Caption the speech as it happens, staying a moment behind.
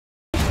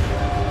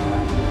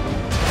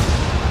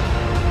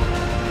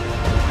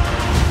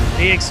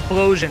The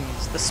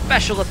explosions, the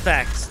special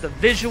effects, the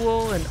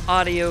visual and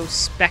audio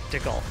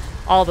spectacle,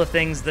 all the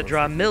things that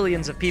draw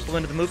millions of people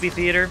into the movie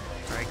theater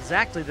are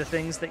exactly the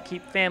things that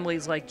keep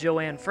families like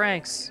Joanne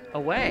Franks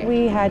away.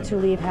 We had to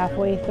leave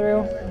halfway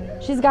through.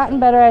 She's gotten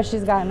better as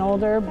she's gotten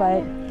older,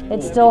 but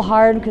it's still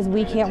hard because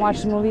we can't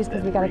watch the movies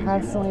because we got to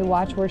constantly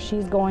watch where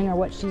she's going or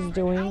what she's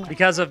doing.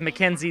 Because of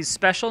Mackenzie's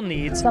special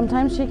needs,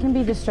 Sometimes she can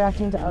be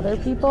distracting to other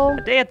people.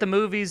 a day at the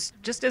movies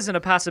just isn't a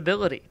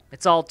possibility.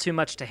 It's all too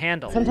much to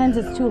handle. Sometimes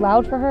it's too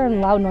loud for her and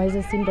loud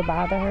noises seem to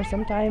bother her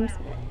sometimes.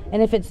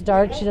 And if it's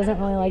dark, she doesn't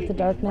really like the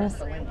darkness.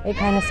 It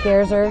kind of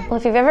scares her. Well,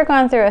 if you've ever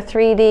gone through a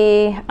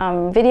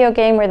 3D video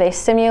game where they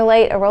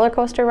simulate a roller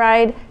coaster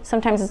ride,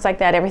 sometimes it's like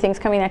that. Everything's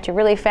coming at you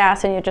really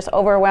fast and you're just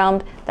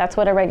overwhelmed. That's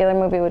what a regular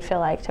movie would feel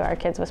like to our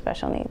kids with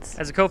special needs.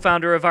 As a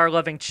co-founder of Our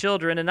Loving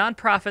Children, a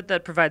nonprofit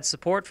that provides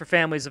support for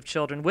families of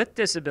children with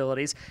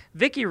disabilities,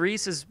 Vicki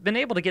Reese has been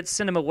able to get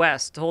Cinema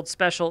West to hold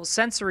special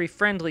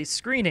sensory-friendly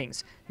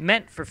screenings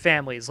meant for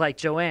families like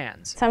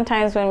Joanne's.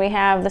 Sometimes when we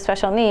have the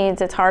special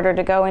needs, it's harder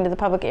to go into the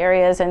public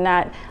areas and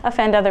not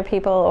offend other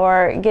people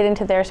or get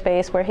into their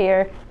space. We're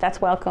here,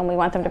 that's welcome. We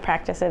want them to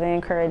practice it and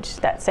encourage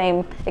that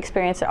same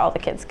experience that all the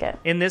kids get.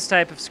 In this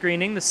type of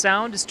screening, the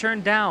sound is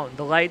turned down,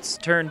 the lights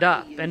turned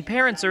up, and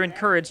parents are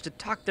encouraged to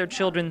talk their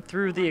children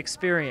through the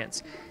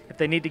experience. If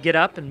they need to get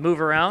up and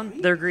move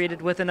around, they're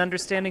greeted with an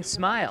understanding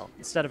smile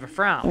instead of a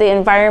frown. The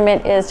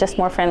environment is just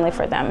more friendly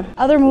for them.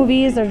 Other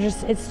movies are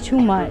just, it's too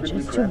much.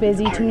 It's too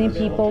busy, too many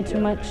people, too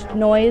much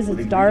noise,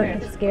 it's dark,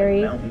 it's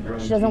scary.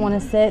 She doesn't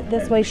want to sit.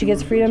 This way she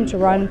gets freedom to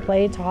run,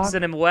 play, talk.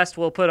 Cinema West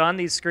will put on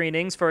these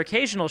screenings for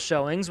occasional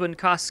showings when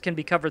costs can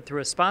be covered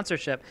through a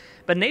sponsorship.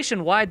 But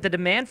nationwide, the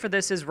demand for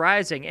this is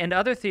rising, and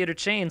other theater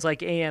chains like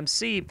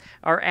AMC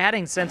are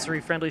adding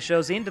sensory-friendly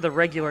shows into the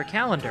regular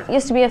calendar. It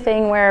used to be a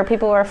thing where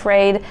people were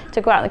afraid to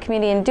go out in the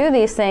community and do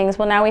these things.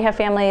 Well, now we have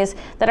families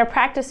that are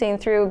practicing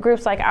through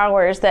groups like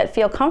ours that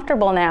feel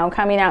comfortable now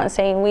coming out and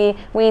saying,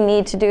 we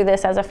need to do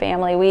this as a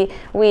family.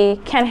 We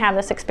can have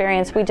this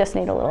experience. We just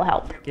need a little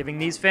help. Giving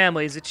these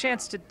families a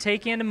chance to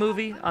take in a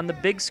movie on the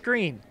big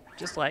screen,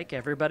 just like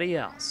everybody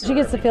else. She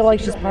gets to feel like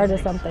she's part of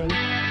something.